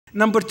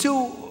Number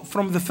two,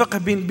 from the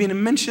fiqh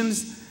being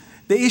mentions,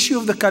 the issue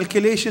of the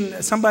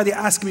calculation. Somebody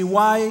asked me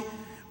why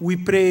we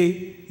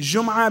pray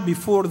Jum'ah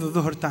before the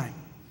Dhuhr time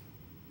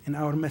in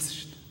our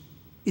masjid.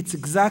 It's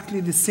exactly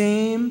the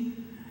same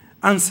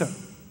answer.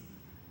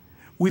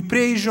 We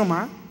pray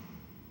Jum'ah.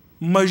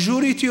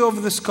 Majority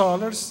of the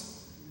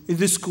scholars in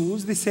the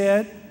schools, they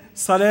said,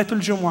 Salatul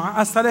Jumu'ah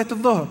as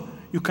Salatul Dhuhr.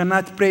 You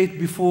cannot pray it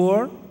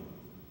before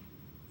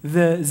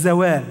the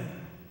Zawal.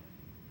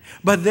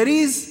 But there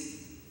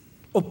is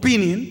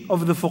opinion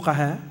of the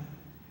fuqaha,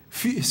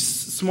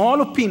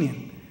 small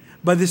opinion,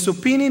 but this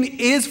opinion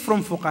is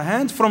from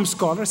fuqaha and from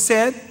scholars,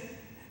 said,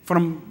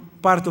 from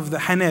part of the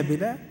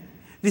Hanabila,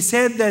 they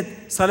said that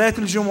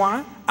Salatul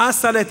Jumu'ah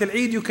as Salatul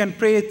Eid, you can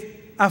pray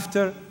it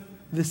after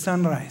the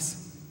sunrise.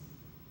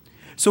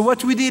 So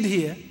what we did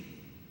here,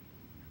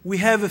 we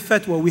have a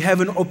fatwa, we have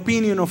an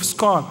opinion of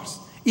scholars.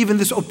 Even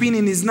this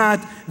opinion is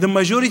not the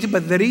majority,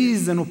 but there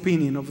is an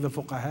opinion of the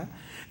fuqaha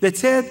that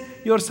said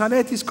your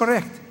salat is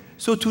correct.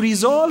 So to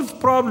resolve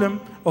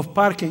problem of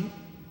parking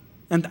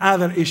and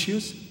other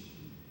issues,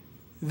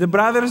 the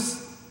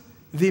brothers,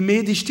 they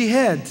made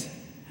ijtihad.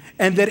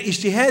 And their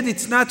ijtihad,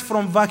 it's not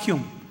from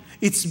vacuum.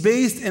 It's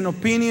based on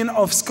opinion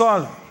of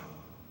scholar.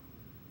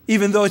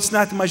 Even though it's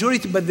not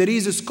majority, but there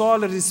is a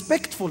scholar,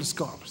 respectful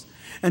scholars.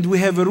 And we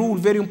have a rule,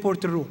 very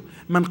important rule.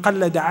 Man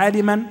qallada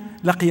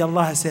aliman laqiya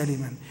Allah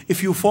saliman.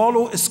 If you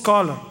follow a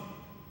scholar,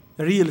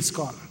 a real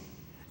scholar,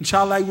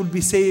 inshallah, you will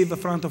be saved in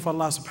front of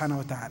Allah subhanahu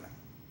wa ta'ala.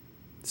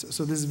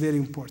 So this is very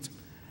important.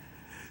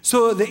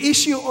 So the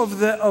issue of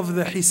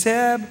the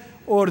hisab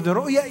or the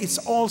ru'ya,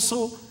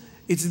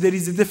 there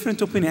is a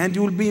different opinion. And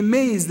you will be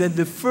amazed that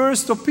the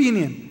first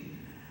opinion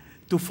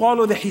to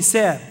follow the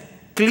hisab,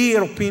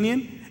 clear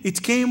opinion,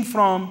 it came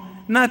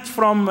from, not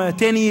from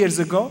 10 years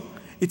ago,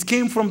 it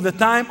came from the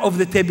time of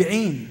the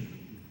tabi'een.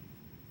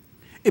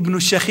 Ibn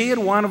al-Shakhir,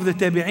 one of the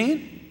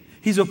tabi'een,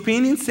 his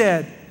opinion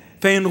said,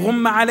 فَإِنْ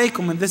غُمَّ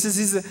عَلَيْكُمْ, and this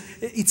is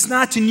it's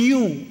not a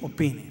new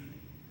opinion.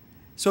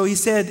 So he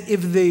said,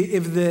 if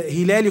the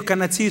hilal, you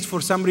cannot see it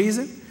for some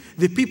reason,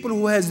 the people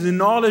who has the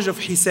knowledge of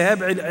hisab,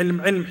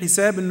 ilm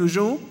hisab and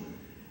nujum,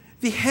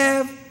 they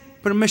have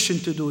permission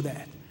to do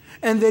that.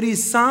 And there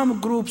is some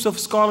groups of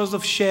scholars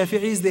of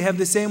Shafi'is, they have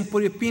the same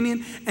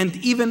opinion, and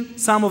even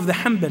some of the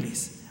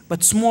Hanbalis,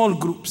 but small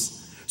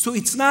groups. So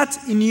it's not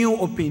a new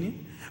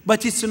opinion,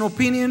 but it's an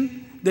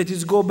opinion that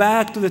is go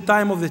back to the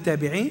time of the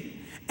tabi'een.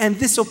 And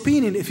this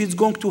opinion, if it's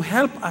going to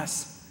help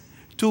us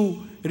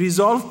to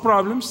resolve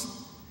problems,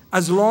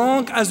 as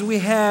long as we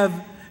have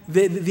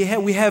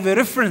we have a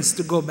reference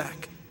to go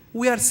back,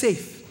 we are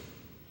safe.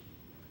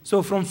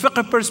 So from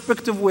fiqh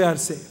perspective, we are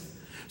safe.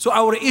 So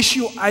our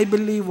issue, I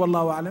believe,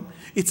 wallahu alam,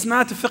 it's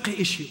not a fiqh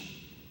issue.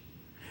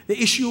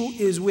 The issue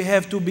is we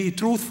have to be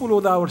truthful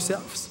with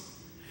ourselves.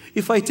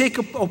 If I take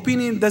an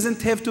opinion, it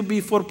doesn't have to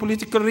be for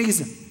political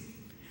reason.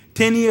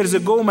 10 years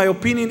ago, my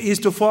opinion is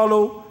to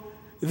follow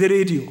the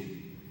radio.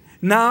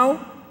 Now,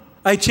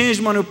 I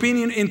changed my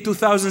opinion in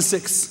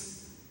 2006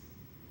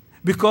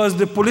 because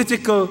the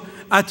political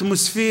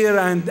atmosphere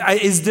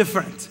is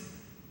different.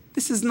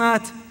 This is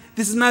not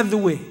the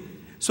way.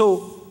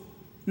 So,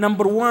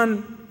 number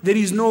one, there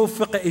is no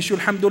fiqh issue.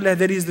 Alhamdulillah,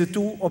 there is the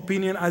two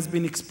opinions has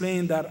been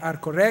explained that are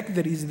correct.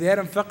 There is there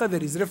in fiqh,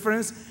 there is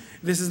reference.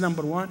 This is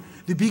number one.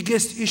 The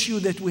biggest issue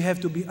that we have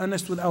to be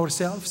honest with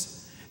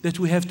ourselves, that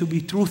we have to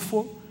be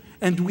truthful,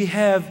 and we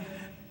have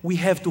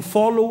to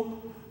follow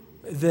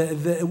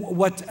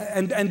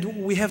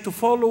we have to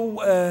follow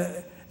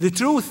the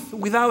truth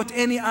without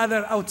any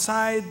other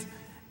outside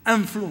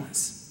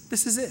influence.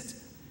 This is it.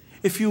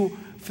 If you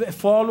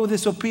follow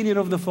this opinion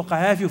of the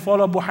fuqaha, if you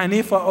follow Abu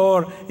Hanifa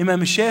or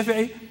Imam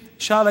Shafi'i,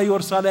 inshallah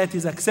your salat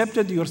is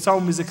accepted, your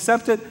sawm is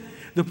accepted.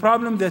 The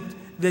problem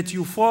that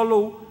you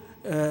follow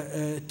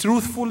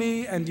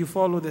truthfully and you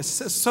follow this.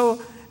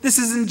 So this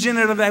is in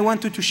general, I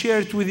wanted to share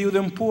it with you, the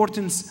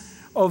importance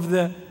of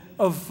the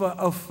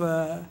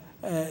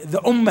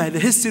ummah, the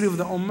history of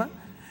the ummah,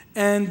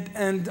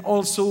 and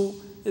also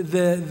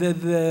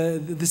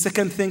the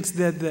second things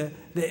that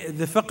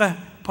the fiqh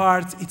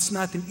part, it's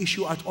not an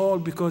issue at all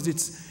because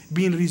it's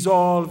been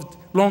resolved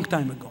long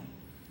time ago.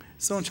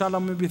 So inshallah,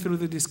 maybe through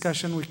the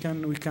discussion we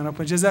can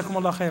open. Jazakum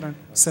Allah khairan.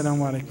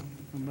 Assalamu alaikum.